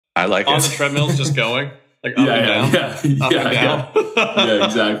I like on it. the treadmills, just going like up and down, up and down. Yeah,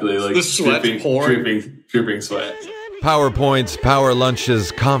 exactly. Like the sweat pouring, dripping sweat. PowerPoints, power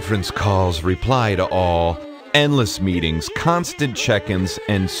lunches, conference calls, reply to all, endless meetings, constant check-ins,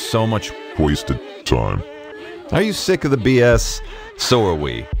 and so much wasted time. Are you sick of the BS? So are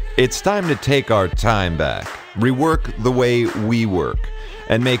we. It's time to take our time back, rework the way we work,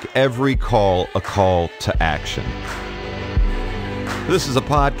 and make every call a call to action. This is a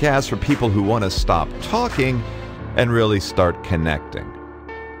podcast for people who want to stop talking and really start connecting.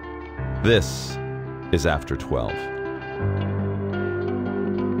 This is After 12.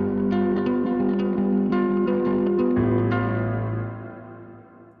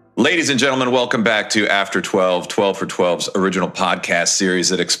 Ladies and gentlemen, welcome back to After 12, 12 for 12's original podcast series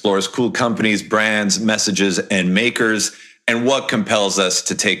that explores cool companies, brands, messages, and makers, and what compels us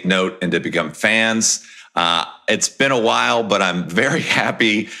to take note and to become fans. It's been a while, but I'm very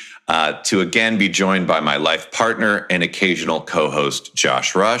happy to again be joined by my life partner and occasional co-host,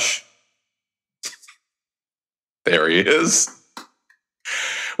 Josh Rush. There he is.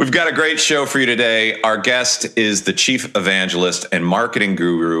 We've got a great show for you today. Our guest is the chief evangelist and marketing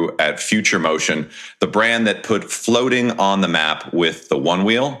guru at Future Motion, the brand that put floating on the map with the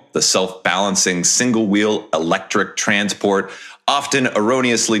ONEWHEEL, the self-balancing single-wheel electric transport, often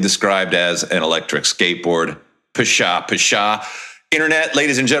erroneously described as an electric skateboard. Pshaw, pshaw. Internet,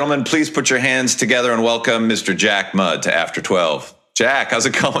 ladies and gentlemen, please put your hands together and welcome Mr. Jack Mudd to After 12. Jack, how's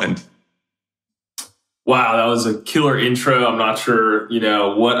it going? Wow, that was a killer intro. I'm not sure,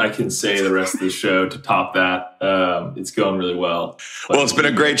 what I can say the rest of the show to top that. It's going really well. Well, it's been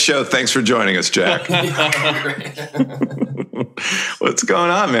a great show. Thanks for joining us, Jack. What's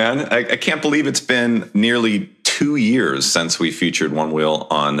going on, man? I can't believe it's been nearly 2 years since we featured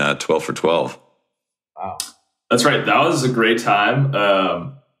ONEWHEEL on 12 for 12. Wow. That's right. That was a great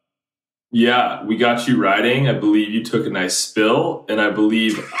time. Yeah, we got you riding. I believe you took a nice spill. And I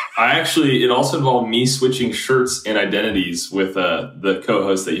believe it also involved me switching shirts and identities with the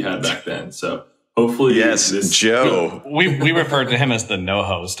co-host that you had back then. So hopefully. Yes, Joe. We referred to him as the no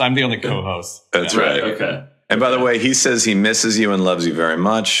host. I'm the only co-host. That's right. Okay. And by the way, he says he misses you and loves you very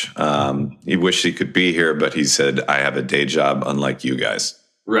much. He wished he could be here, but he said, I have a day job unlike you guys.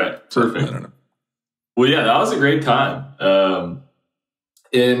 Right. Perfect. I don't know. Well, yeah, that was a great time.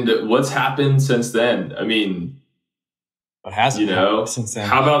 And what's happened since then? I mean, what has happened since then?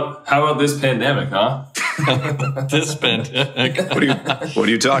 How about this pandemic, huh? This pandemic. What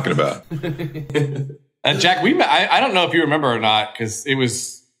are you talking about? Jack, I don't know if you remember or not, because it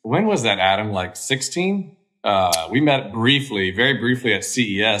was, when was that, Adam? Like 16? We met very briefly at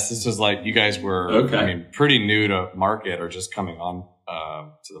CES. This was like you guys were, pretty new to market or just coming on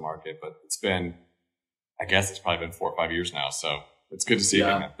to the market. But it's been, I guess it's probably been 4 or 5 years now. So it's good to see you,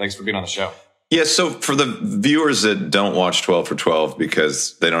 man. Thanks for being on the show. Yeah, so for the viewers that don't watch 12 for 12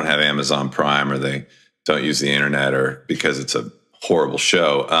 because they don't have Amazon Prime or they don't use the internet or because it's a horrible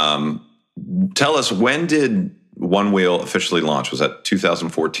show, tell us, when did ONEWHEEL officially launch? Was that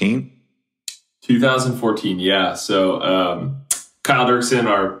 2014? 2014, yeah. So Kyle Dirksen,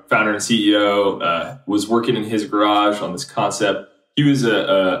 our founder and CEO, was working in his garage on this concept. He was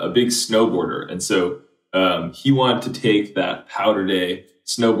a big snowboarder, and so he wanted to take that powder day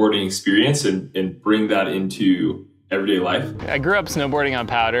snowboarding experience and bring that into everyday life. I grew up snowboarding on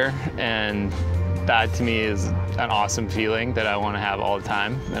powder, and that to me is an awesome feeling that I want to have all the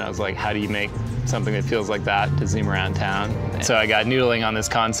time. And I was like, how do you make something that feels like that to zoom around town? So I got noodling on this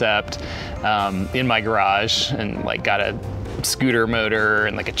concept in my garage and got a scooter motor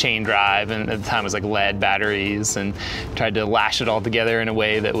and a chain drive, and at the time it was lead batteries, and tried to lash it all together in a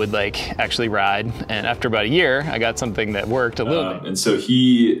way that would actually ride. And after about a year, I got something that worked a little bit. And so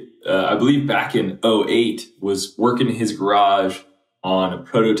he, I believe back in 2008, was working in his garage on a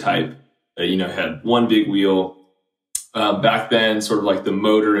prototype that, had one big wheel. Back then, sort of the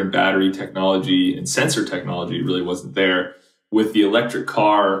motor and battery technology and sensor technology really wasn't there. With the electric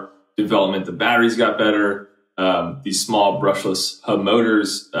car development, the batteries got better. These small brushless hub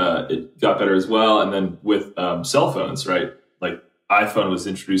motors, it got better as well. And then with cell phones, right? iPhone was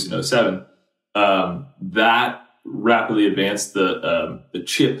introduced in 2007. That rapidly advanced the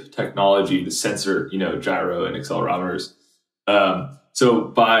chip technology, the sensor, gyro and accelerometers. So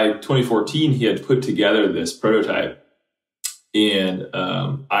by 2014, he had put together this prototype, and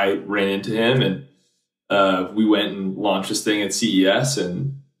I ran into him, and we went and launched this thing at CES,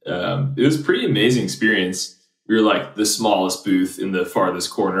 and it was a pretty amazing experience. We were the smallest booth in the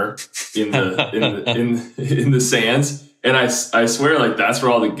farthest corner in the sands, and I swear that's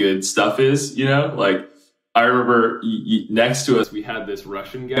where all the good stuff is. I remember next to us, we had this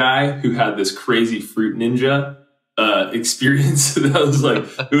Russian guy who had this crazy fruit ninja experience that was like,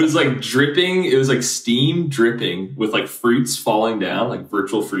 it was like dripping. It was like steam dripping with like fruits falling down, like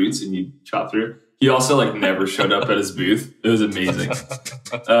virtual fruits, and you chop through. He also like never showed up at his booth. It was amazing.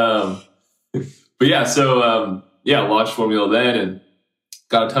 But yeah, so launched One Wheel then and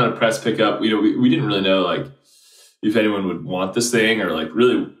got a ton of press pickup. We didn't really know like if anyone would want this thing or like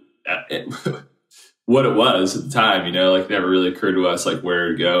really what it was at the time, like never really occurred to us like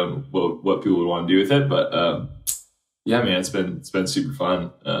where to go and what people would want to do with it. But yeah, man, it's been super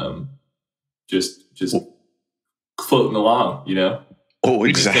fun. Just floating along, Oh,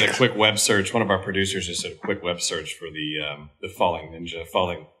 we exactly. just did a quick web search. One of our producers just did a quick web search for the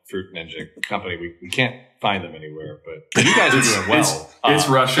falling fruit ninja company. We can't find them anywhere, but you guys are doing well. It's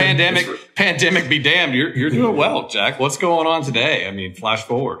Russian. Pandemic be damned. You're doing well, Jack. What's going on today? I mean, flash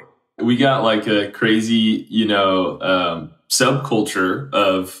forward. We got like a crazy, subculture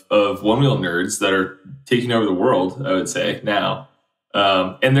of one wheel nerds that are taking over the world, I would say now.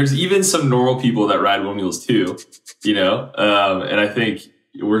 And there's even some normal people that ride one wheels too, and I think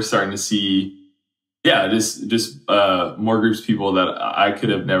we're starting to see, just more groups of people that I could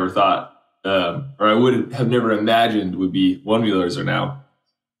have never thought, or I would have never imagined would be one wheelers are now.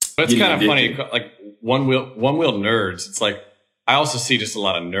 But it's kind of funny, like one wheel nerds. It's like, I also see just a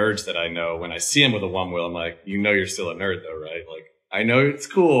lot of nerds that I know. When I see them with a one wheel, I'm like, you're still a nerd though, right? Like, I know it's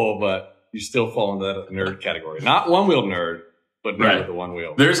cool, but you still fall into that nerd category. Not one wheel nerd, but nerd with the one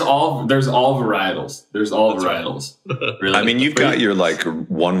wheel. There's all varietals. There's all varietals. Really. I mean, you've got your like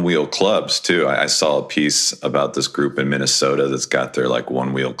one wheel clubs too. I saw a piece about this group in Minnesota that's got their like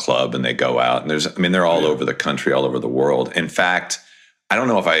one wheel club, and they go out and they're all over the country, all over the world. In fact, I don't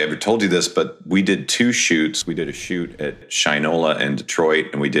know if I ever told you this, but we did 2 shoots. We did a shoot at Shinola in Detroit,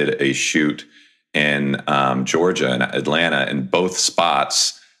 and we did a shoot in Georgia and Atlanta. In both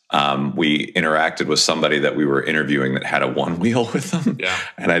spots, we interacted with somebody that we were interviewing that had a one wheel with them. Yeah.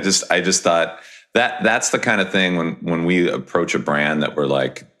 And I just thought that's the kind of thing when we approach a brand that we're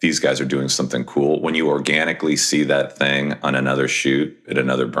like, these guys are doing something cool. When you organically see that thing on another shoot at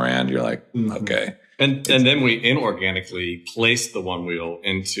another brand, you're like, okay. And then we inorganically placed the one wheel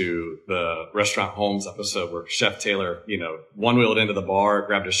into the Restaurant Holmes episode where Chef Taylor, one wheeled into the bar,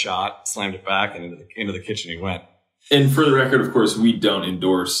 grabbed a shot, slammed it back, and into the kitchen he went. And for the record, of course, we don't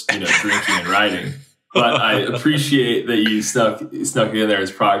endorse, drinking and riding, but I appreciate that you snuck it in there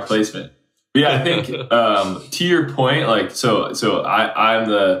as product placement. But yeah, I think to your point, like so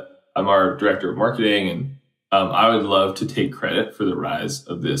I'm our director of marketing, and I would love to take credit for the rise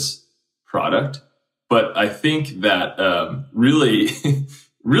of this product. But I think that really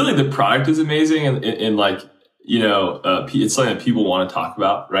the product is amazing, and like it's something that people want to talk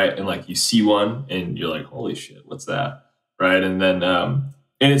about, right? And like you see one, and you're like, holy shit, what's that, right? And then and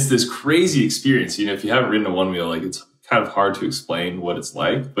it's this crazy experience. If you haven't ridden a one wheel, like it's kind of hard to explain what it's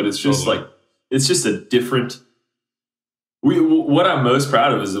like, but it's just like it's just a different. What I'm most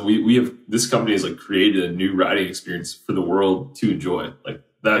proud of is that we have this company has like created a new riding experience for the world to enjoy. Like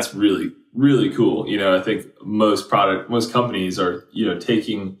that's really cool. I think most companies are,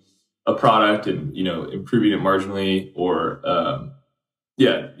 taking a product and, improving it marginally or,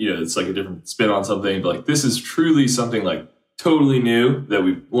 it's like a different spin on something, but like this is truly something like totally new that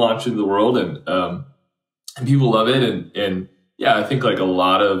we've launched into the world and people love it. And yeah, I think like a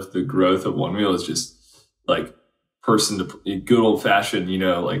lot of the growth of one wheel is just like person to good old fashioned,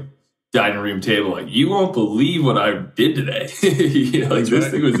 like dining room table, like you won't believe what I did today. This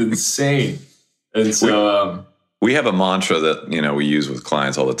thing was insane. And so we have a mantra that we use with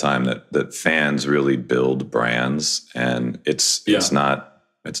clients all the time that fans really build brands, and it's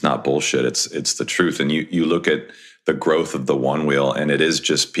not bullshit. It's the truth. And you look at the growth of the one wheel, and it is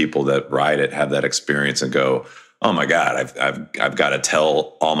just people that ride it have that experience and go, oh my God, I've got to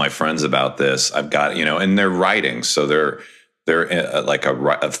tell all my friends about this. I've got and they're riding, so they're like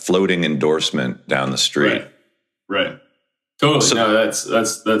a floating endorsement down the street. Right. Totally. So, no, that's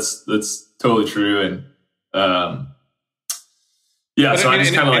totally true. And, so I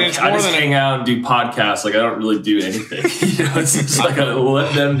just kind of like, I just hang out and do podcasts. Like I don't really do anything, it's just like,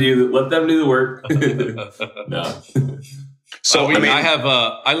 let them do the work. No. So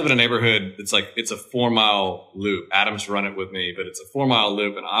I live in a neighborhood. It's a 4-mile loop. Adam's run it with me, but it's a 4-mile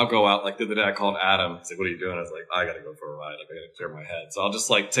loop, and I'll go out. Like the other day I called Adam. He's like, what are you doing? I was like, I got to go for a ride. Like I got to clear my head. So I'll just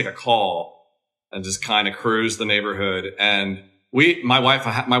like take a call and just kind of cruise the neighborhood. And my wife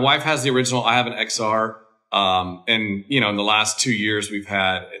has the original. I have an XR. And in the last 2 years, we've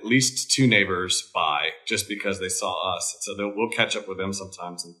had at least 2 neighbors buy just because they saw us. So we'll catch up with them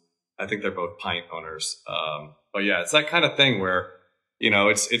sometimes. And I think they're both pint owners. But yeah, it's that kind of thing where,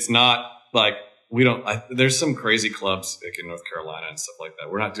 it's not like there's some crazy clubs like in North Carolina and stuff like that.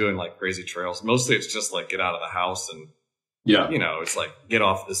 We're not doing like crazy trails. Mostly it's just like get out of the house and, it's like get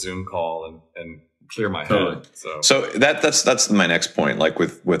off the Zoom call and clear my head. So that's my next point. Like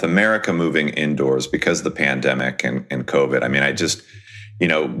with America moving indoors because of the pandemic and COVID, I mean, I just,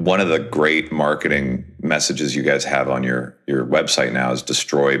 one of the great marketing messages you guys have on your website now is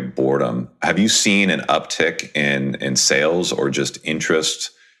destroy boredom. Have you seen an uptick in sales or just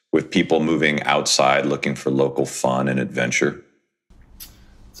interest with people moving outside looking for local fun and adventure?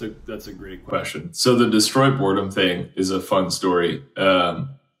 That's a great question. So the destroy boredom thing is a fun story.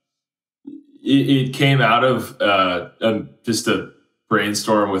 It came out of just a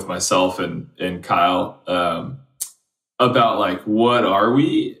brainstorm with myself and Kyle about like what are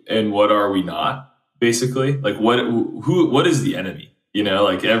we and what are we not, basically. Like what is the enemy?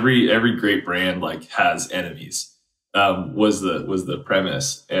 Like every great brand like has enemies. Was the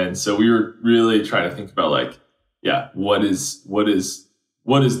premise, and so we were really trying to think about like, what is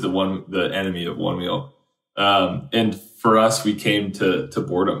the enemy of ONEWHEEL? And for us, we came to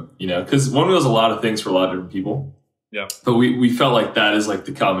boredom, because ONEWHEEL is a lot of things for a lot of different people. Yeah. But we felt like that is like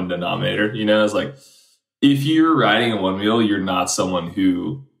the common denominator, it's like, if you're riding a ONEWHEEL, you're not someone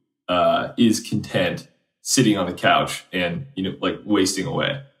who, is content sitting on the couch and, like wasting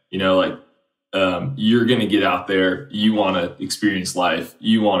away, you're going to get out there. You want to experience life.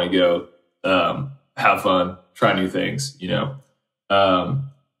 You want to go, have fun, try new things,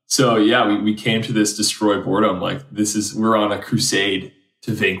 So we came to this destroy boredom. Like we're on a crusade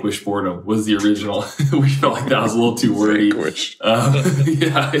to vanquish boredom was the original. We felt like that was a little too wordy.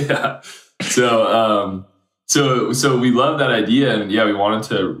 Yeah. So we love that idea, and we wanted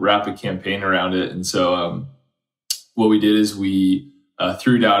to wrap a campaign around it. And so what we did is we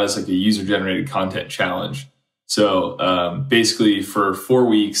threw it out as like a user generated content challenge. So basically for 4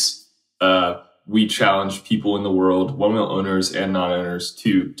 weeks, we challenged people in the world, ONEWHEEL owners and non-owners,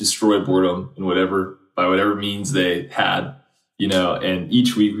 to destroy boredom by whatever means they had, and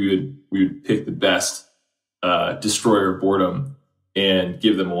each week we would pick the best destroyer of boredom and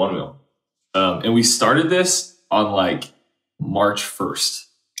give them a ONEWHEEL. And we started this on like March 1st.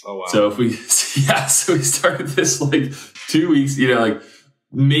 Oh, wow. So we started this like 2 weeks, like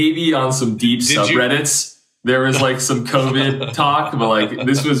maybe on some deep subreddits. There was like some COVID talk, but like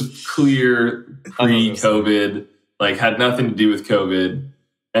this was clear pre-COVID, like had nothing to do with COVID.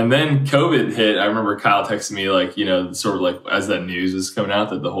 And then COVID hit. I remember Kyle texted me like, sort of like as that news was coming out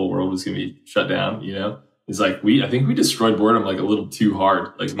that the whole world was going to be shut down, It's like I think we destroyed boredom like a little too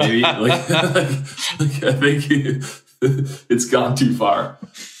hard. Like maybe like I think it's gone too far.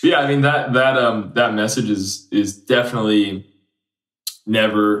 But yeah, I mean that message is definitely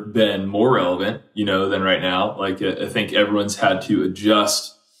never been more relevant, than right now. Like I think everyone's had to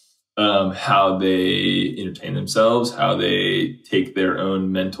adjust how they entertain themselves, how they take their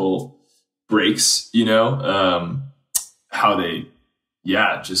own mental breaks, how they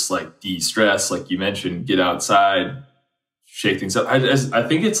just like de-stress, like you mentioned, get outside, shake things up. I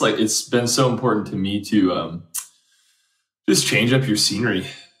think it's been so important to me to just change up your scenery,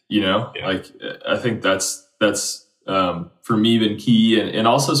 like I think that's for me been key, and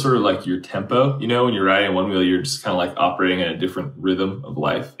also sort of like your tempo, when you're riding a ONEWHEEL, you're just kind of like operating in a different rhythm of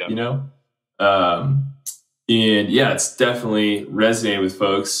life, and it's definitely resonated with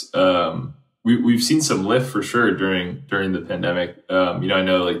folks. We've seen some lift for sure during the pandemic. I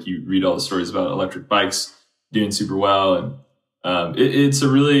know like you read all the stories about electric bikes doing super well, and it's a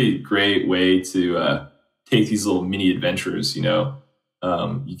really great way to take these little mini adventures. You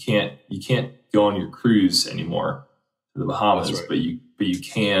can't go on your cruise anymore to the Bahamas, right, but you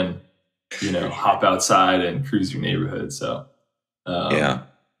can hop outside and cruise your neighborhood. So Now,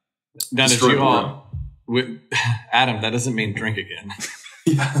 did you all with Adam? That doesn't mean drink again.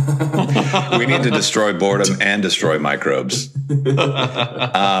 We need to destroy boredom and destroy microbes.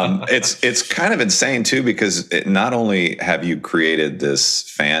 It's kind of insane too, because not only have you created this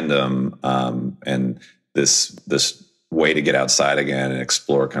fandom and this way to get outside again and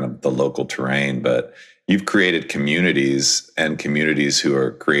explore kind of the local terrain, but you've created communities who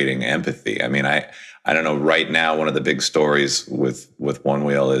are creating empathy. I mean, I don't know, right now, one of the big stories with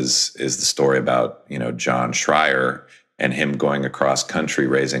ONEWHEEL is the story about, John Schreier and him going across country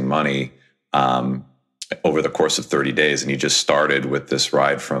raising money over the course of 30 days. And he just started with this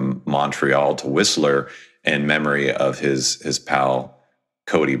ride from Montreal to Whistler in memory of his pal,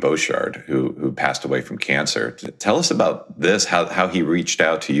 Cody Beauchard, who passed away from cancer. Tell us about this, how he reached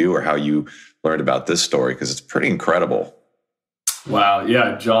out to you or how you learned about this story, because it's pretty incredible. Wow.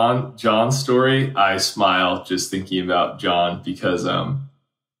 Yeah. John's story. I smile just thinking about John because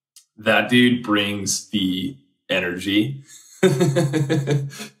that dude brings the energy.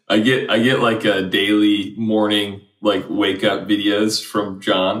 I get like a daily morning like wake up videos from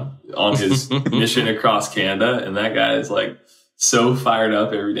John on his mission across Canada, and that guy is like so fired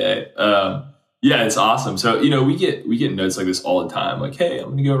up every day. Yeah, it's awesome. So we get notes like this all the time, like, hey,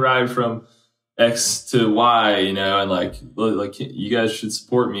 I'm gonna go ride from X to Y, and like you guys should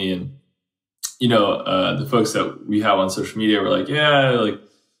support me. And the folks that we have on social media were like, yeah, like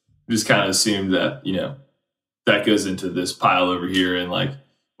just kind of assumed that that goes into this pile over here and like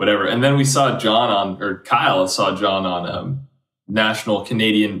whatever. And then we saw Kyle saw John on national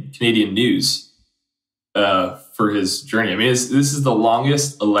Canadian news for his journey. I mean, this is the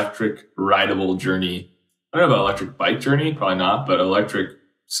longest electric rideable journey. I don't know about electric bike journey, probably not, but electric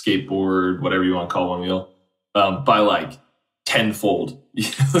skateboard, whatever you want to call one wheel, by like tenfold.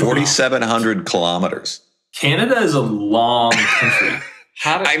 4,700 kilometers. Canada is a long country.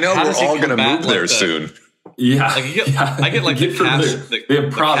 I know we're all going to move there soon. Yeah, like I get like the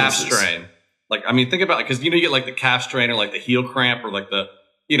calf strain. Like, I mean, think about it, because you get like the calf strain or like the heel cramp or like the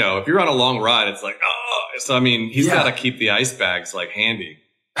if you're on a long ride, it's like So I mean, he's got to keep the ice bags like handy.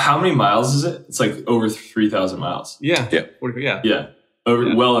 How many miles is it? It's like over 3,000 miles. Yeah.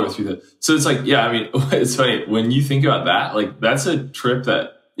 Well over 3,000. So it's like, I mean, it's funny when you think about that. Like, that's a trip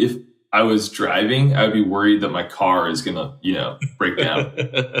that if I was driving, I would be worried that my car is gonna, break down.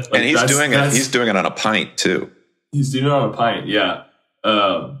 Like, and he's doing it. He's doing it on a pint too. He's doing it on a pint. Yeah.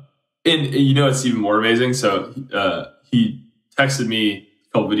 And it's even more amazing. So he texted me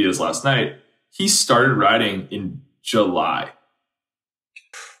a couple videos last night. He started riding in July.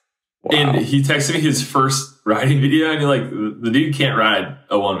 Wow. And he texted me his first riding video, and he's like, the dude can't ride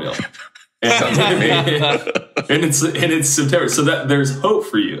a one wheel. And it's September. So that there's hope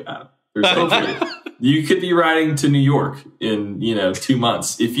for you, Adam. There's hope for you. You could be riding to New York in 2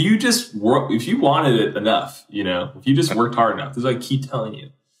 months if you just if you wanted it enough. If you just worked hard enough. This is what I keep telling you.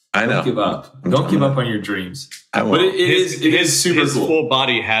 I know. Don't give up. Don't give up on your dreams. I won't. But it is super his cool. Full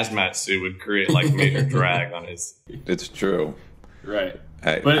body hazmat suit would create like major drag on his. It's true. Right.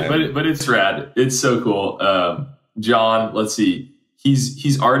 But it's rad. It's so cool. John, let's see.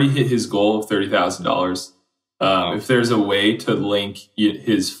 He's already hit his goal of $30,000. If there's a way to link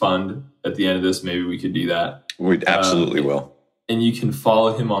his fund at the end of this, maybe we could do that. We absolutely will. And you can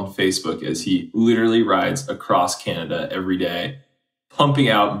follow him on Facebook as he literally rides across Canada every day, pumping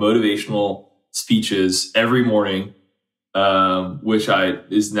out motivational speeches every morning, which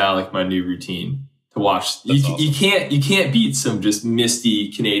is now like my new routine to watch. Awesome. You can't beat some just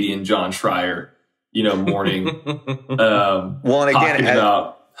misty Canadian John Schreier, morning. Well, and again,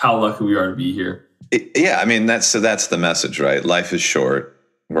 about how lucky we are to be here. I mean, that's the message, right? Life is short.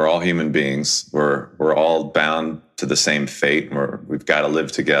 We're all human beings. We're all bound to the same fate. We've got to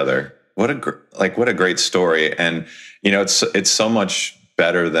live together. What a great story. And it's so much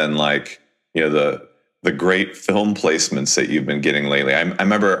better than like the great film placements that you've been getting lately. I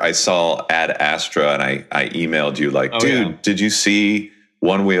remember I saw Ad Astra and I emailed you like, did you see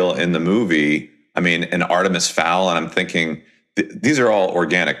ONEWHEEL in the movie? I mean, an Artemis Fowl. And I'm thinking, these are all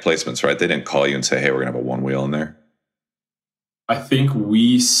organic placements, right? They didn't call you and say, hey, we're going to have a ONEWHEEL in there. I think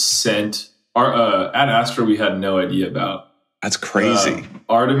we sent our Ad Astra. We had no idea about. That's crazy.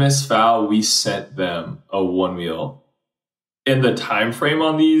 Artemis Fowl. We sent them a ONEWHEEL. And the time frame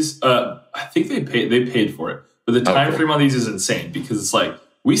on these, I think they paid for it, but the time frame on these is insane because it's like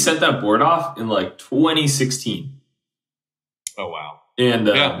we sent that board off in like 2016. Oh wow! And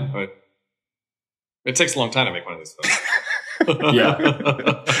it takes a long time to make one of these films. Yeah,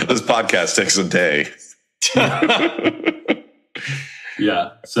 this podcast takes a day.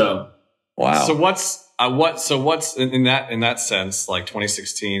 Yeah. So wow. So what's in that sense? Like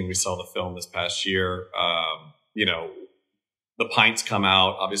 2016, we saw the film this past year. The pints come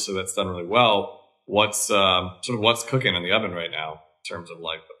out. Obviously, that's done really well. What's cooking in the oven right now in terms of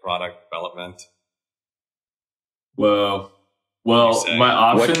like the product development? Well, my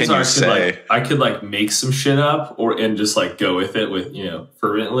options are I could like make some shit up and just like go with it with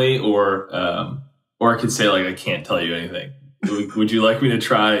fervently, or I could say like I can't tell you anything. Would you like me to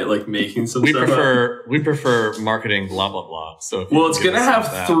try like making some stuff up? We prefer marketing blah blah blah. So it's gonna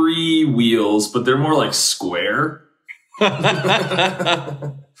have 3 wheels, but they're more like square.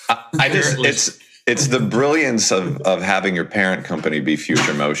 It's the brilliance of having your parent company be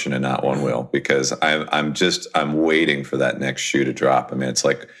Future Motion and not ONEWHEEL, because I'm waiting for that next shoe to drop. I mean, it's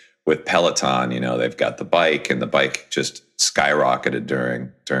like with Peloton, they've got the bike, and the bike just skyrocketed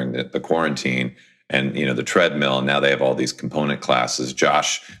during the quarantine. and the treadmill, and now they have all these component classes.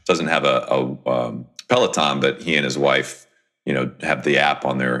 Josh doesn't have a Peloton, but he and his wife, have the app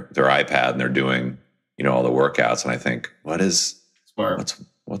on their iPad, and they're doing, all the workouts. And I think, Smart.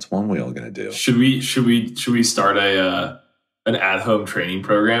 What's ONEWHEEL going to do? Should we start an at-home training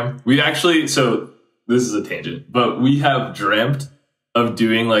program? We actually, so this is a tangent, but we have dreamt of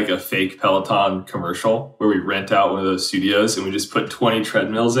doing like a fake Peloton commercial where we rent out one of those studios and we just put 20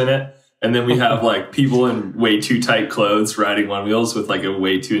 treadmills in it. And then we have like people in way too tight clothes riding ONEWHEELs with like a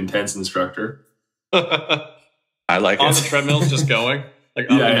way too intense instructor. I like on it. the treadmills, just going like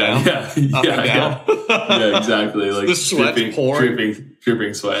up and down, up and down. Yeah, exactly. Like the sweat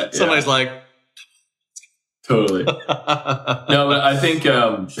dripping sweat. Somebody's like, totally. No, but I think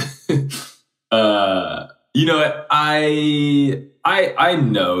I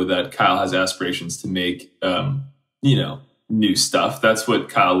know that Kyle has aspirations to make new stuff. That's what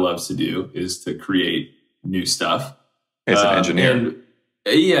Kyle loves to do, is to create new stuff. He's an engineer. And,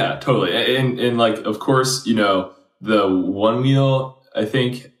 yeah, totally. And like, of course, the ONEWHEEL, I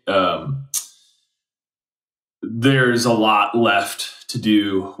think there's a lot left to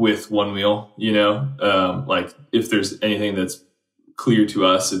do with ONEWHEEL, like if there's anything that's clear to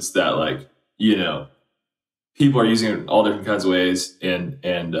us, it's that like, people are using it in all different kinds of ways and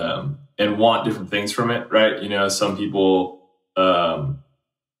want different things from it. Right. Some people, some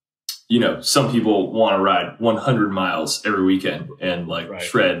people want to ride 100 miles every weekend and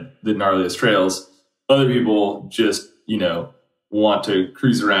shred the gnarliest trails. Other people just, want to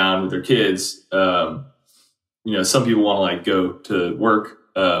cruise around with their kids. Some people want to like go to work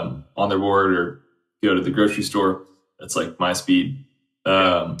on their board or go to the grocery store. That's like my speed.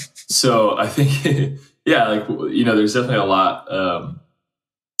 So I think, there's definitely a lot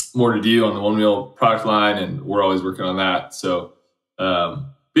more to do on the ONEWHEEL product line, and we're always working on that. So, I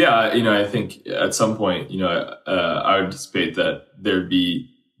think at some point, I would anticipate that there'd be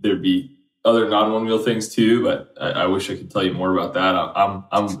other non-ONEWHEEL things too, but I wish I could tell you more about that.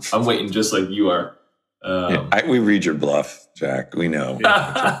 I'm waiting just like you are. We read your bluff, Jack. We know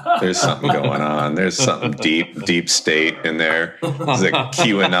there's something going on. There's something deep state in there. There's a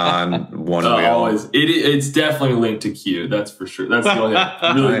QAnon ONEWHEEL. It's definitely linked to Q. That's for sure. That's the only thing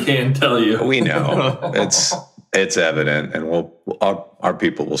I really can tell you. We know it's evident, and our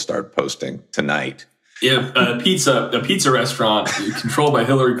people will start posting tonight. Yeah, a pizza restaurant controlled by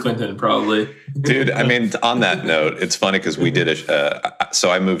Hillary Clinton, probably. Dude, I mean, on that note, it's funny because we did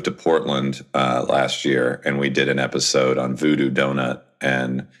so I moved to Portland last year, and we did an episode on Voodoo Donut,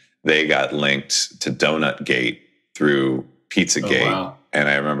 and they got linked to Donut Gate through Pizzagate. Oh, wow. And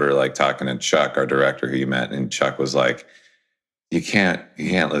I remember like talking to Chuck, our director, who you met, and Chuck was like, You can't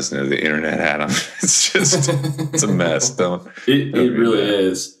listen to the internet, Adam. It's a mess. It really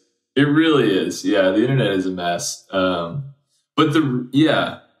is. It really is. Yeah, the internet is a mess. And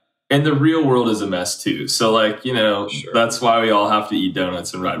the real world is a mess too. So like, sure. That's why we all have to eat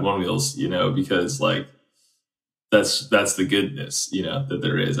donuts and ride ONEWHEELs, because like that's the goodness, that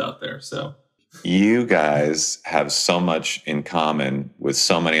there is out there. So you guys have so much in common with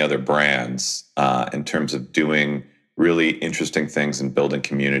so many other brands in terms of doing really interesting things and building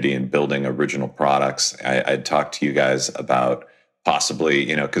community and building original products. I'd talked to you guys about possibly,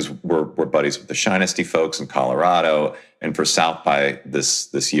 because we're buddies with the Shinesty folks in Colorado, and for South by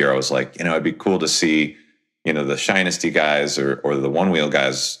this year, I was like, it'd be cool to see, the Shinesty guys or the ONEWHEEL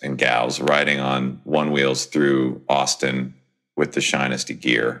guys and gals riding on ONEWHEELs through Austin with the Shinesty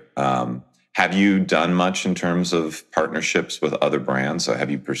gear. Have you done much in terms of partnerships with other brands? So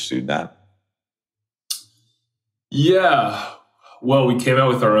have you pursued that? Yeah. Well, we came out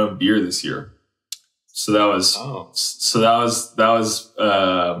with our own beer this year. So that was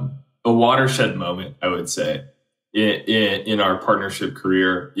a watershed moment, I would say, in our partnership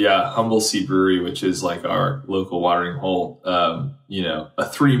career. Yeah, Humble Sea Brewery, which is like our local watering hole. A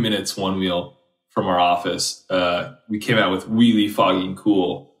 3 minutes ONEWHEEL from our office. We came out with Wheelie Foggy and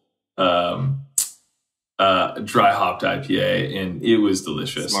Cool, dry hopped IPA, and it was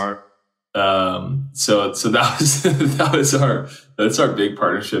delicious. Smart. So that's our big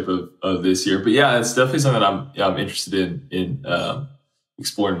partnership of this year. But yeah, it's definitely something that I'm interested in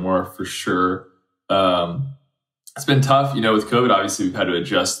exploring more for sure. It's been tough, with COVID. Obviously, we've had to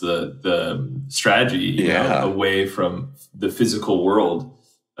adjust the strategy away from the physical world.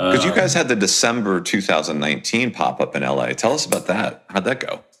 Because you guys had the December 2019 pop up in LA. Tell us about that. How'd that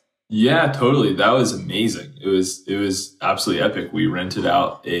go? Yeah, totally. That was amazing. It was absolutely epic. We rented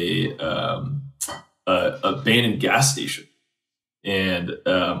out a abandoned gas station, and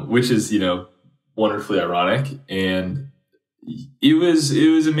which is wonderfully ironic. And it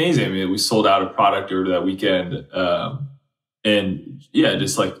was amazing. I mean, we sold out a product over that weekend. And yeah,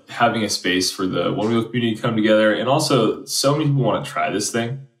 just like having a space for the One Wheel community to come together. And also so many people want to try this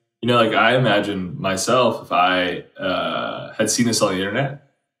thing. You know, like I imagine myself, if I had seen this on the internet,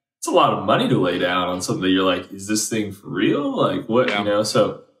 it's a lot of money to lay down on something that you're like, is this thing for real? Like what, you know?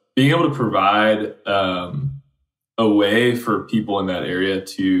 So being able to provide a way for people in that area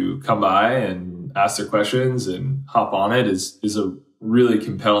to come by and ask their questions and hop on it is a really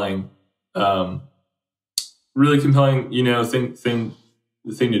compelling, you know, thing to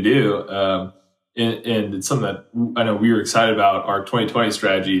do. And it's something that I know we were excited about. Our 2020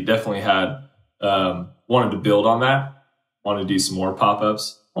 strategy definitely had, wanted to build on that, wanted to do some more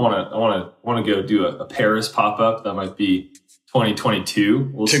pop-ups. I want to go do a Paris pop-up. That might be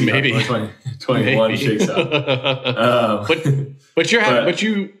 2022. We'll see maybe. how 2021 shakes out.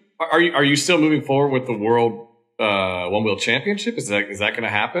 Are you still moving forward with the World One Wheel Championship? Is that going to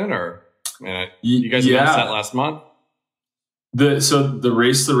happen, or you guys announced that last month? So the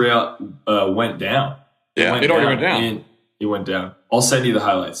race to the rail went down. Yeah, it already went down. It went down. I'll send you the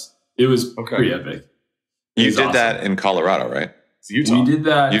highlights. It was pretty epic. You did that in Colorado, right? It's Utah. We did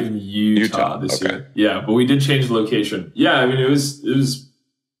that in Utah this year. Yeah, but we did change the location. Yeah, I mean it was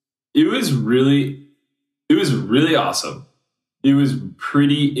really awesome. It was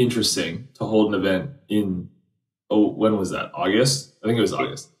pretty interesting to hold an event in when was that? August? I think it was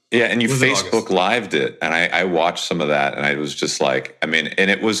August. Yeah, and you Facebook Lived it, and I watched some of that, and I was just like, I mean,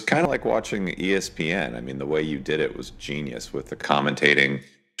 and it was kind of like watching ESPN. I mean, the way you did it was genius with the commentating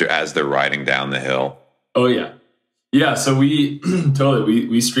as they're riding down the hill. Oh, yeah. Yeah, so we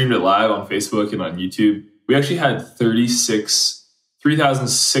we streamed it live on Facebook and on YouTube. We actually had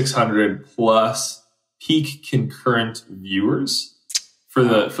 3,600 plus peak concurrent viewers for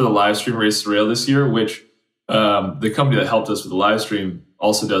the live stream Race to Rail this year, which the company that helped us with the live stream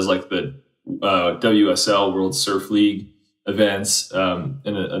also does like the WSL World Surf League events and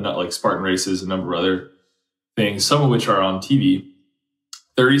not like Spartan races, a number of other things, some of which are on TV.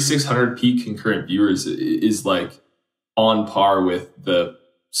 3,600 peak concurrent viewers is like on par with the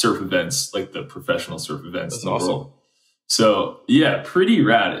surf events, like the professional surf events. That's in the awesome. world. So yeah, pretty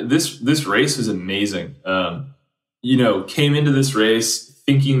rad. This race was amazing. You know, came into this race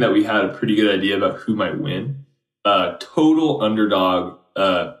thinking that we had a pretty good idea about who might win. Total underdog.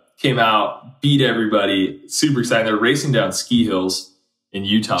 Came out, beat everybody, super excited. They're racing down ski hills in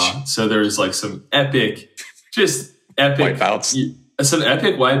Utah. So there's like some epic wipeouts. Some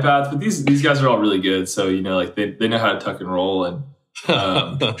epic wipeouts, but these guys are all really good. So, you know, like they know how to tuck and roll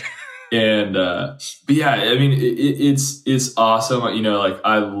but yeah, I mean, it's awesome. You know, like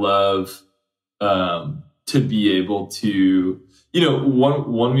I love, to be able to, you know,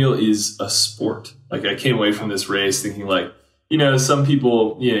 one wheel is a sport. Like I came away from this race thinking like, you know, some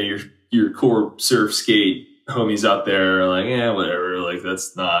people, you know, your core surf skate homies out there are like, yeah, whatever. Like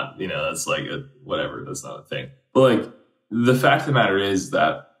that's not, you know, that's like a whatever. That's not a thing. But like the fact of the matter is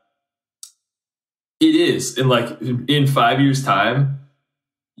that it is. And like in 5 years time,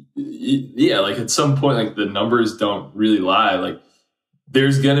 yeah, like at some point, like the numbers don't really lie. Like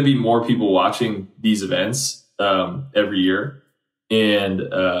there's going to be more people watching these events every year. And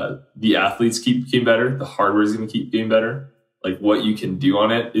the athletes keep getting better. The hardware is going to keep getting better. Like what you can do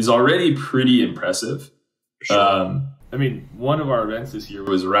on it is already pretty impressive. Sure. I mean, one of our events this year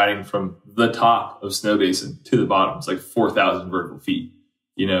was riding from the top of Snow Basin to the bottom. It's like 4,000 vertical feet,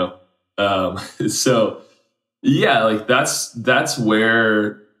 you know? So yeah, like that's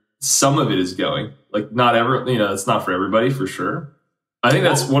where some of it is going. Like not you know, it's not for everybody for sure. I think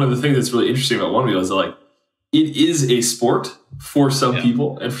that's one of the things that's really interesting about One Wheel is that like, it is a sport for some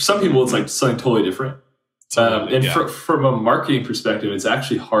people. And for some people, it's like something totally different. From a marketing perspective, it's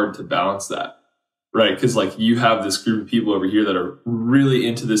actually hard to balance that, right? Because like you have this group of people over here that are really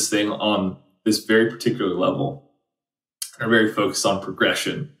into this thing on this very particular level, are very focused on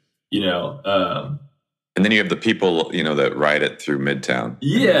progression, you know. And then you have the people, you know, that ride it through Midtown.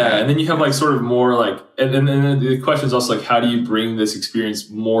 Yeah, and then you have like sort of more like, and then the question is also like, how do you bring this experience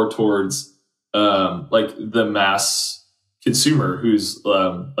more towards like the mass consumer who's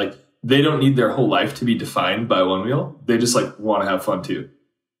like, they don't need their whole life to be defined by One Wheel. They just like want to have fun too,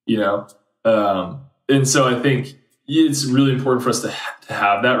 you know? And so I think it's really important for us to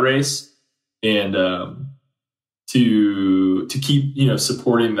have that race and to keep, you know,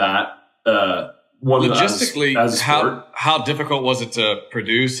 supporting that. Logistically, as how difficult was it to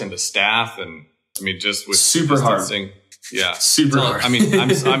produce and to staff? And I mean, just with super distancing? hard. Yeah. Super hard. I mean,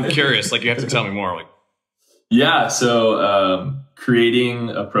 I'm curious, like you have to tell me more. Like, yeah. So, creating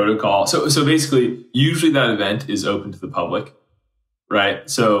a protocol. So basically, usually that event is open to the public, right?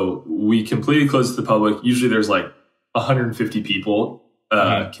 So we completely close to the public. Usually there's like 150 people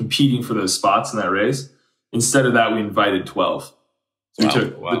competing for those spots in that race. Instead of that, we invited 12. So we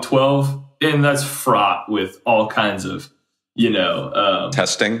took the 12, and that's fraught with all kinds of,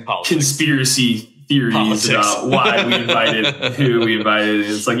 testing, conspiracy theories about why we invited who we invited.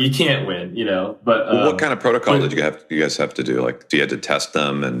 It's like, you can't win, but what kind of protocol did you guys have to do? Like, do you have to test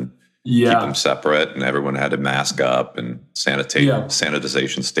them and keep them separate, and everyone had to mask up and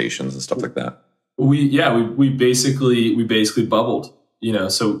sanitization stations and stuff like that? We basically bubbled,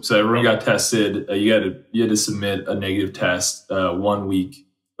 so everyone got tested. You had to submit a negative test 1 week,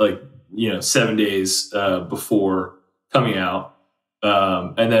 7 days before coming out.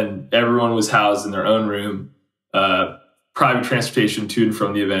 And then everyone was housed in their own room, private transportation to and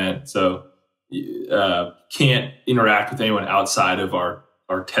from the event. So can't interact with anyone outside of our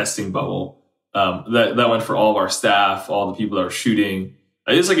testing bubble. That went for all of our staff, all the people that were shooting.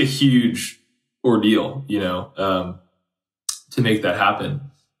 It's like a huge ordeal, to make that happen.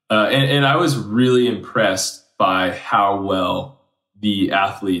 And I was really impressed by how well the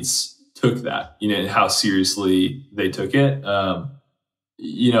athletes took that, and how seriously they took it. I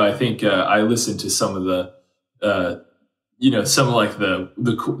think I listened to some of the, some of like the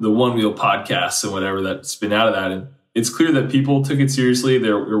ONEWHEEL podcasts and whatever that's been out of that, and it's clear that people took it seriously.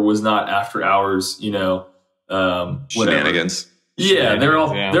 There was not after hours, shenanigans. Yeah, they're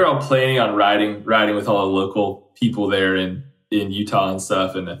all planning on riding with all the local people there in Utah and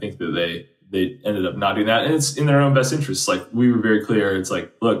stuff, and I think that they ended up not doing that, and it's in their own best interest. Like, we were very clear. It's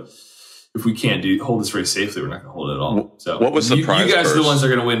like, look, if we can't hold this race safely, we're not going to hold it at all. So what was the prize? You guys purse? are the ones that are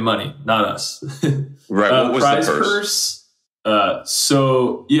going to win money, not us. Right. What was prize the purse?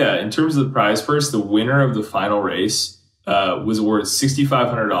 In terms of the prize purse, the winner of the final race was awarded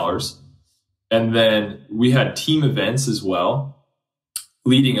 $6,500. And then we had team events as well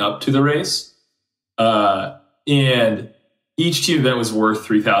leading up to the race. And each team event was worth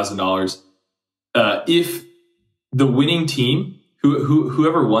 $3,000. If the winning team,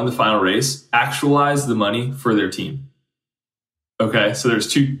 whoever won the final race, actualized the money for their team. Okay, so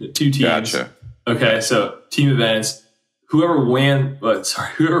there's two teams. Gotcha. Okay, so team events. Whoever won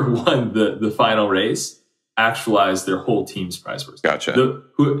the final race actualized their whole team's prize purse. Gotcha.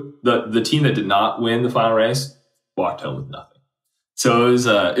 The team that did not win the final race walked home with nothing. So it was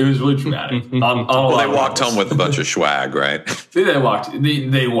really dramatic. They walked home with a bunch of swag, right? They walked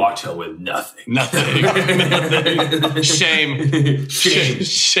home with nothing.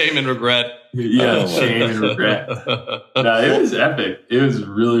 Shame and regret. Yeah, shame and regret. No, it was epic. It was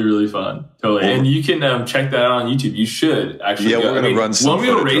really, really fun. Totally. And you can check that out on YouTube. You should actually. Yeah, we're going to run some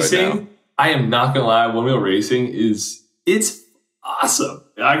ONEWHEEL racing. Right now. I am not going to lie. ONEWHEEL racing it's awesome.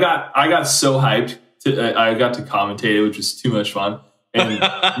 I got so hyped. I got to commentate it, which was too much fun. And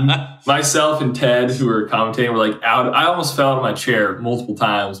myself and Ted, who were commentating, were like out. I almost fell out of my chair multiple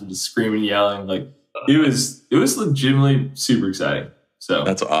times, just screaming, yelling. Like, it was legitimately super exciting. So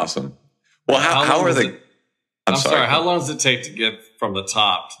that's awesome. Well, how are they? I'm sorry. How long does it take to get from the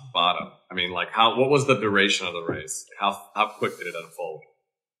top to the bottom? I mean, like, what was the duration of the race? How quick did it unfold?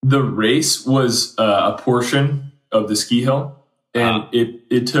 The race was a portion of the ski hill. And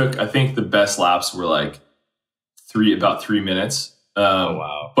it took, I think the best laps were like about 3 minutes. Oh,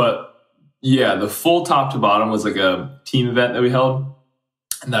 wow. But yeah, the full top to bottom was like a team event that we held.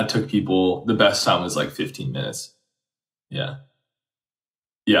 And that took people, the best time was like 15 minutes. Yeah.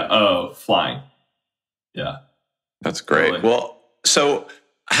 Yeah. Oh, flying. Yeah. That's great. Totally. Well, so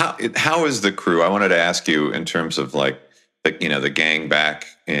how is the crew? I wanted to ask you in terms of like, the gang back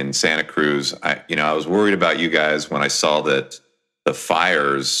in Santa Cruz. I was worried about you guys when I saw that the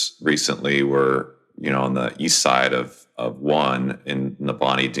fires recently were, on the east side of one in the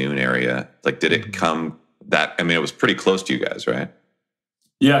Bonnie Doon area. Like, did it come that? I mean, it was pretty close to you guys, right?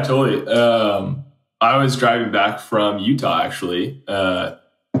 Yeah, totally. I was driving back from Utah, actually,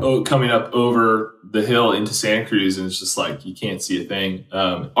 coming up over the hill into Santa Cruz, and it's just like you can't see a thing.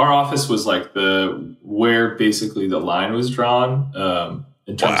 Our office was like where basically the line was drawn.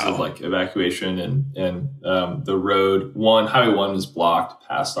 In terms of like evacuation and the road, Highway 1 was blocked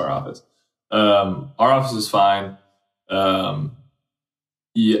past our office. Our office was fine.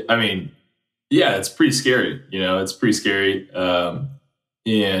 It's pretty scary. It's pretty scary.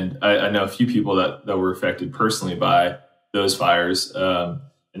 And I know a few people that were affected personally by those fires.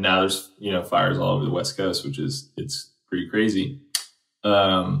 And now there's, fires all over the West Coast, it's pretty crazy.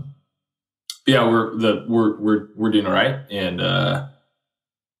 We're doing all right. And,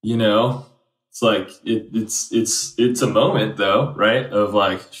 It's like, it's a moment though, right? Of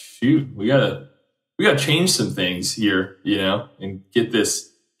like, shoot, we gotta change some things here, you know, and get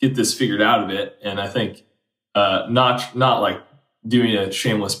this figured out a bit. And I think, not like doing a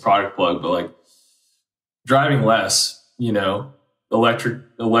shameless product plug, but like driving less, you know,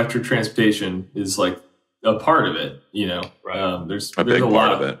 electric transportation is like a part of it, you know. Right. There's a big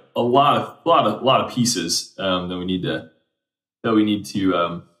part of it. A lot of pieces that we need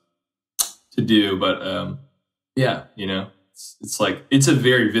to do, but yeah, you know, it's like it's a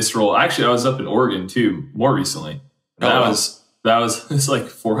very visceral. Actually, I was up in Oregon too more recently. It's like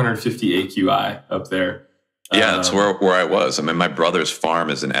 450 AQI up there. Yeah, that's where I was. I mean, my brother's farm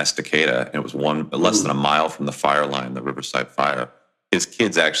is in Estacada, and it was less than a mile from the fire line, the Riverside Fire. His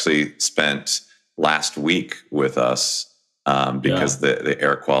kids actually spent last week with us because the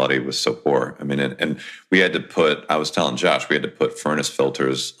air quality was so poor. I mean, and we had to I was telling Josh, we had to put furnace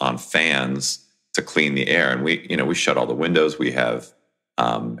filters on fans to clean the air. And we shut all the windows. We have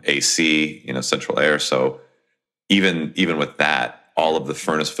AC, you know, central air. So even with that, all of the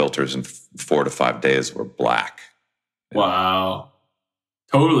furnace filters in 4 to 5 days were black. Wow.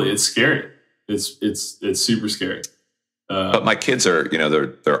 Totally. It's scary. It's super scary. But my kids are, you know,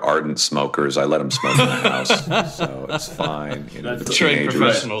 they're ardent smokers. I let them smoke in the house, so it's fine. You know, that's trained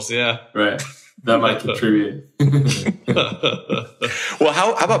professionals, yeah. Right. That might contribute. Well,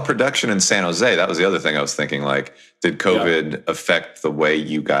 how about production in San Jose? That was the other thing I was thinking. Like, did COVID affect the way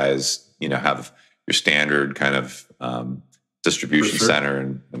you guys, you know, have your standard kind of distribution center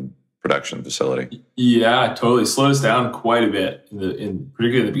and production facility? Yeah, totally. Slowed us down quite a bit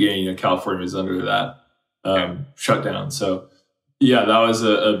particularly in the beginning. You know, California was under that shutdown. So yeah, that was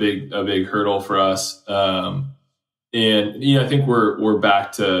a big hurdle for us. And you know, I think we're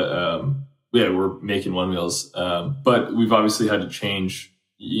back to we're making ONEWHEELs, but we've obviously had to change,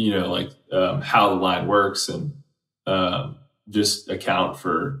 you know, like how the line works and just account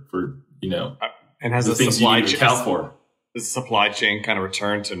for you know, and has the things you need to account for. Does the supply chain kind of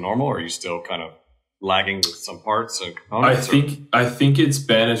return to normal, or are you still kind of lagging with some parts and components? I think it's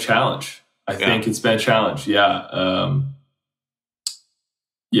been a challenge. I think it's been a challenge. Yeah.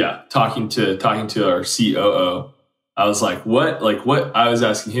 Talking to our COO, I was like, what, I was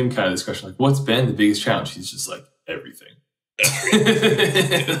asking him kind of this question, like, what's been the biggest challenge? He's just like, everything.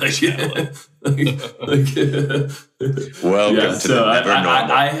 Welcome to the never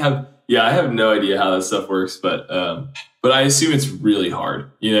normal. I have no idea how that stuff works, but I assume it's really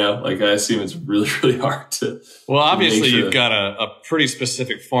hard, you know, like I assume it's really, really hard to. Well, obviously you've got a pretty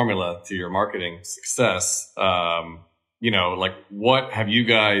specific formula to your marketing success. You know, like what have you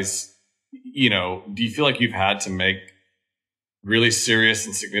guys, you know, do you feel like you've had to make really serious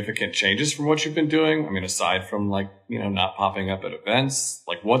and significant changes from what you've been doing? I mean, aside from like, you know, not popping up at events,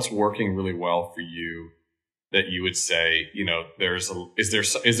 like what's working really well for you that you would say, you know, is there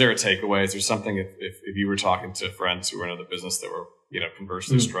a takeaway? Is there something if you were talking to friends who were in the business that were, you know,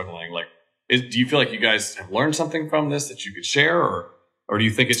 conversely struggling, like, do you feel like you guys have learned something from this that you could share, or do you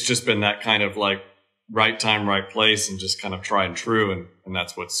think it's just been that kind of like right time, right place, and just kind of tried and true, and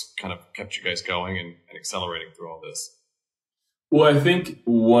that's what's kind of kept you guys going and accelerating through all this? Well, I think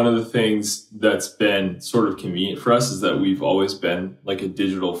one of the things that's been sort of convenient for us is that we've always been like a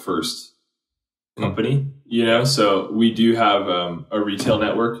digital first company, you know, so we do have a retail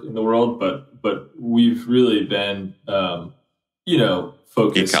network in the world, but we've really been, you know,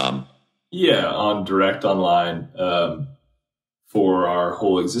 focused on direct online for our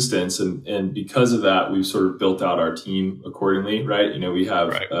whole existence. And because of that, we've sort of built out our team accordingly, right? You know, we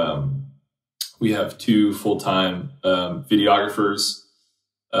have 2 full-time videographers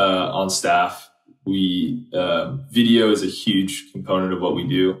on staff. Video is a huge component of what we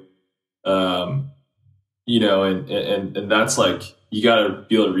do. You know, and that's like, you got to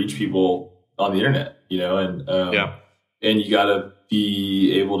be able to reach people on the internet, you know, and you got to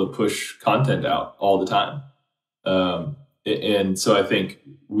be able to push content out all the time. And so I think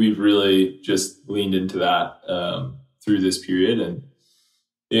we've really just leaned into that through this period,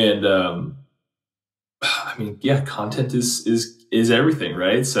 and I mean, yeah, content is everything,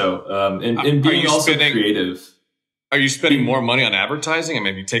 right? So and being also creative. Are you spending more money on advertising and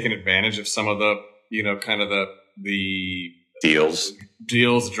maybe taking advantage of some of the, you know, kind of the deals,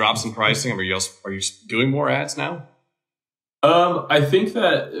 drops in pricing? Are you doing more ads now? I think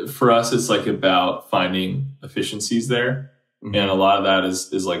that for us, it's like about finding efficiencies there. Mm-hmm. And a lot of that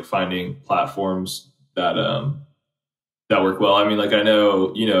is like finding platforms that work well. I mean, like, I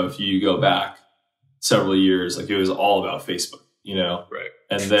know, you know, if you go back several years, like it was all about Facebook, you know? Right.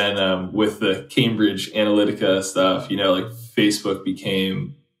 And then with the Cambridge Analytica stuff, you know, like Facebook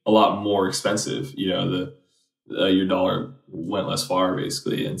became a lot more expensive. You know, your dollar went less far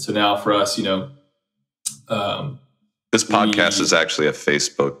basically. And so now for us, you know, this podcast is actually a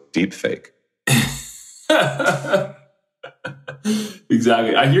Facebook deep fake.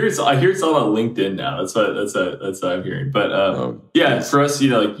 Exactly. I hear it's all on LinkedIn now. That's what I'm hearing. But yeah, for us, you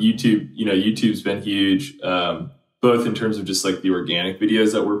know, like YouTube's been huge. Both in terms of just like the organic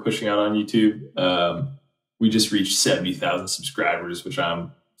videos that we're pushing out on YouTube. We just reached 70,000 subscribers, which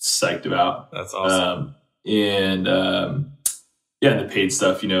I'm psyched about. That's awesome. Yeah, the paid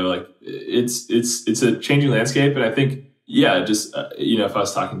stuff, you know, like it's a changing landscape. And I think, yeah, just, you know, if I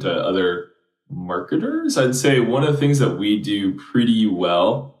was talking to other marketers, I'd say one of the things that we do pretty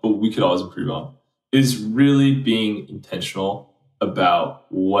well, but we could always improve on, is really being intentional about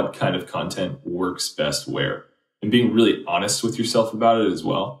what kind of content works best where, and being really honest with yourself about it as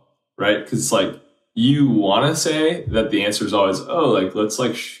well, right? Because it's like, you want to say that the answer is always, oh, like, let's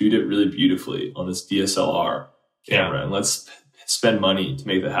like shoot it really beautifully on this DSLR camera, and let's spend money to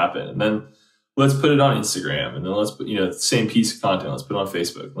make that happen. And then let's put it on Instagram, and then let's put, you know, the same piece of content, let's put it on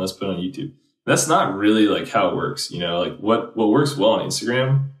Facebook, and let's put it on YouTube. That's not really like how it works. You know, like what works well on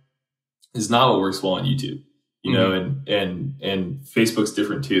Instagram is not what works well on YouTube, you know, and Facebook's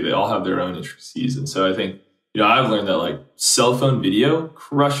different too. They all have their own intricacies. And so I think, you know, I've learned that like cell phone video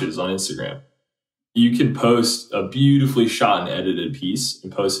crushes on Instagram. You can post a beautifully shot and edited piece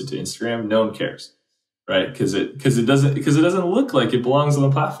and post it to Instagram. No one cares, right? Because it doesn't look like it belongs on the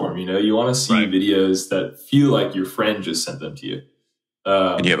platform. You know, you want to see videos that feel like your friend just sent them to you.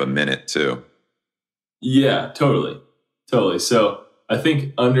 And you have a minute too. Yeah, totally. So I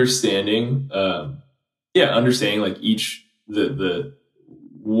think understanding like each the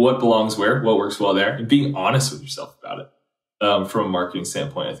what belongs where, what works well there, and being honest with yourself about it. From a marketing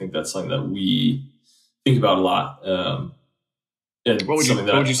standpoint, I think that's something that we think about a lot. And what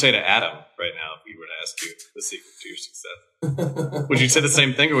would you say to Adam right now if we were to ask you the secret to your success? Would you say the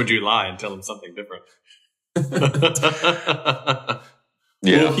same thing, or would you lie and tell him something different?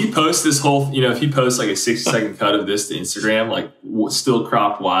 Yeah. Well, if he posts this whole, you know, if he posts like a 60-second cut of this to Instagram, like still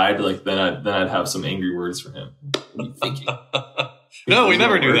cropped wide, like then I'd have some angry words for him. What are you thinking? No, we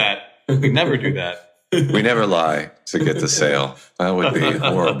never do that. We never do that. We never lie to get the sale. That would be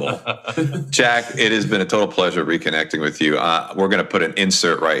horrible. Jack, it has been a total pleasure reconnecting with you. We're going to put an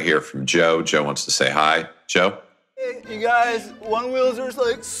insert right here from Joe. Joe wants to say hi. Joe? Hey, you guys, ONEWHEELs are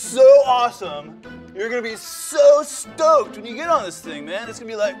like so awesome. You're going to be so stoked when you get on this thing, man. It's going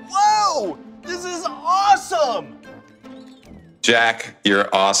to be like, whoa, this is awesome. Jack, you're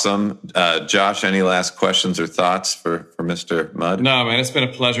awesome. Josh, any last questions or thoughts for Mr. Mudd? No, man, it's been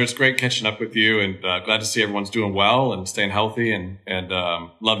a pleasure. It's great catching up with you, and glad to see everyone's doing well and staying healthy, and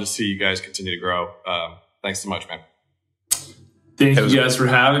love to see you guys continue to grow. Thanks so much, man. Thank you guys for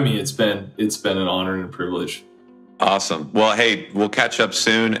having me. It's been an honor and a privilege. Awesome. Well, hey, we'll catch up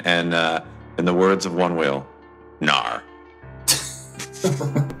soon, and in the words of ONEWHEEL, NAR.